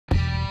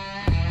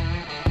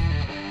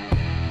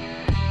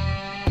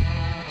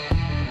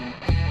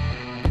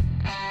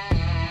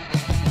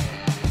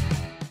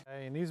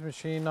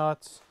machine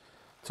nuts.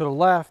 To the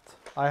left,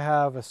 I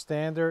have a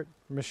standard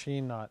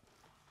machine nut.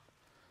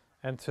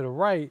 And to the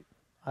right,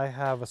 I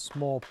have a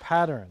small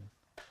pattern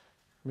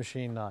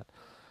machine nut.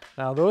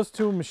 Now those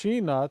two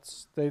machine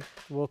nuts, they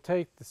will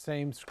take the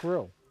same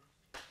screw,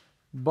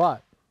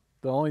 but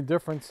the only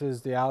difference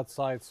is the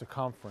outside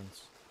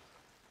circumference.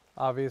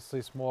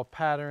 Obviously, small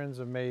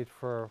patterns are made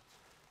for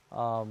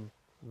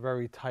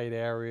very tight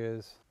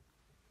areas.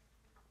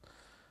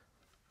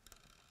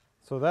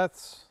 So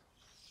that's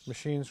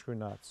machine screw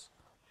nuts.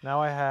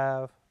 Now I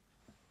have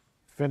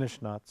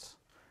finish nuts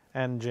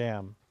and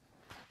jam.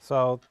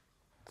 So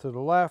to the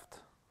left,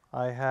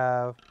 I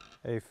have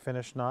a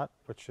finish nut,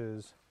 which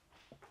is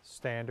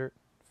standard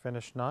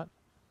finish nut.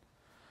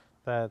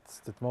 That's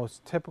the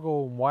most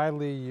typical,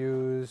 widely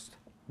used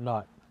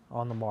nut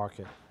on the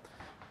market.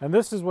 And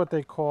this is what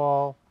they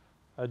call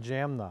a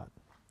jam nut.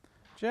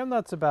 Jam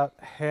nut's about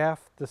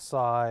half the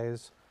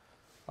size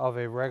of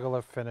a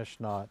regular finish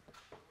nut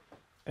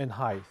in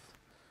height.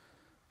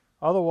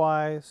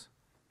 Otherwise,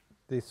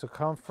 the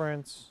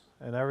circumference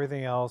and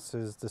everything else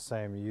is the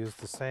same. You use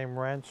the same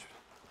wrench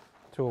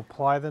to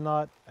apply the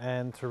nut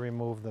and to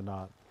remove the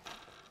nut.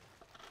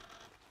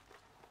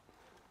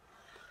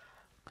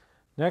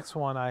 Next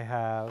one I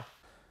have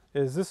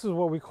is, this is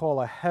what we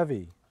call a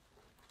heavy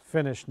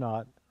finish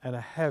nut and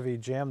a heavy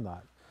jam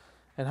nut.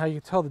 And how you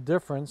tell the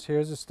difference,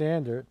 here's a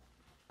standard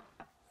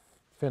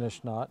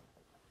finish nut.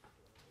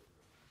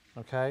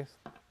 Okay?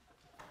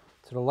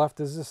 To the left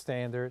is the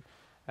standard,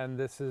 and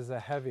this is a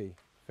heavy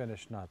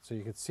finish nut. So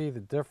you can see the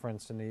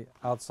difference in the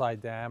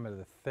outside diameter,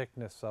 the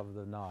thickness of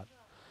the nut.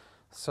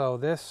 So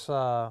this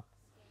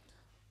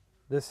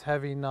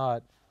heavy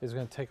nut is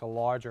going to take a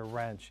larger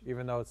wrench,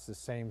 even though it's the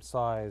same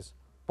size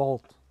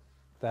bolt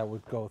that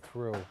would go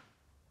through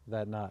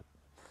that nut.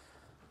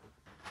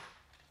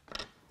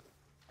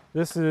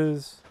 This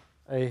is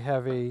a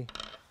heavy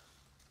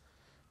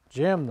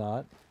jam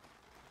nut.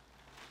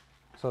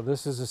 So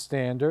this is a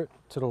standard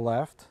to the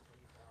left,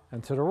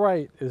 and to the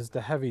right is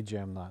the heavy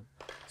jam nut.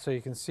 So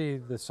you can see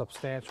the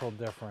substantial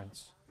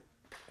difference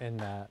in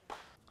that.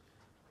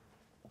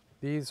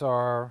 These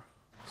are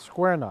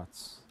square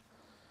nuts.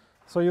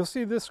 So you'll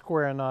see this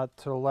square nut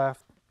to the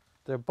left.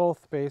 They're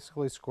both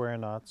basically square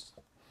nuts.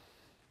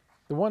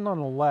 The one on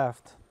the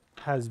left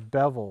has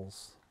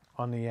bevels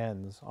on the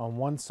ends, on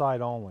one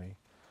side only.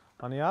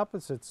 On the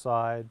opposite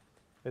side,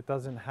 it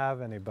doesn't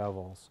have any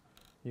bevels.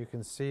 You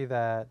can see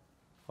that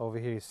over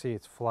here, you see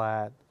it's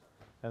flat,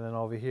 and then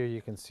over here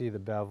you can see the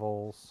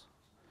bevels.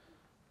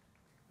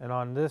 And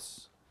on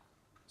this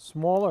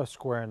smaller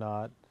square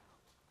nut,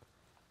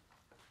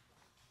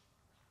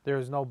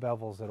 there's no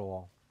bevels at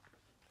all.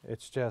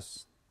 It's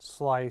just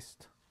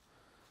sliced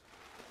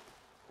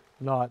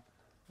nut,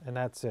 and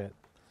that's it.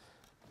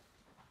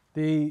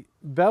 The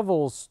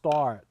bevels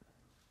start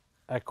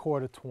at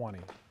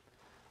 1/4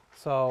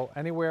 So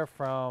anywhere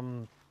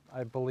from,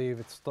 I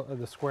believe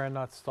the square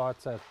nut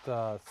starts at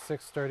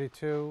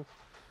 6/32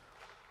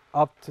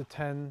 up to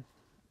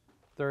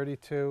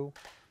 10/32,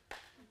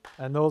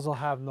 and those will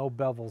have no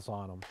bevels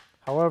on them.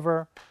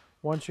 However,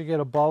 once you get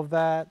above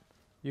that,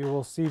 you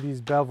will see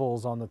these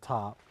bevels on the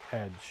top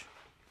edge.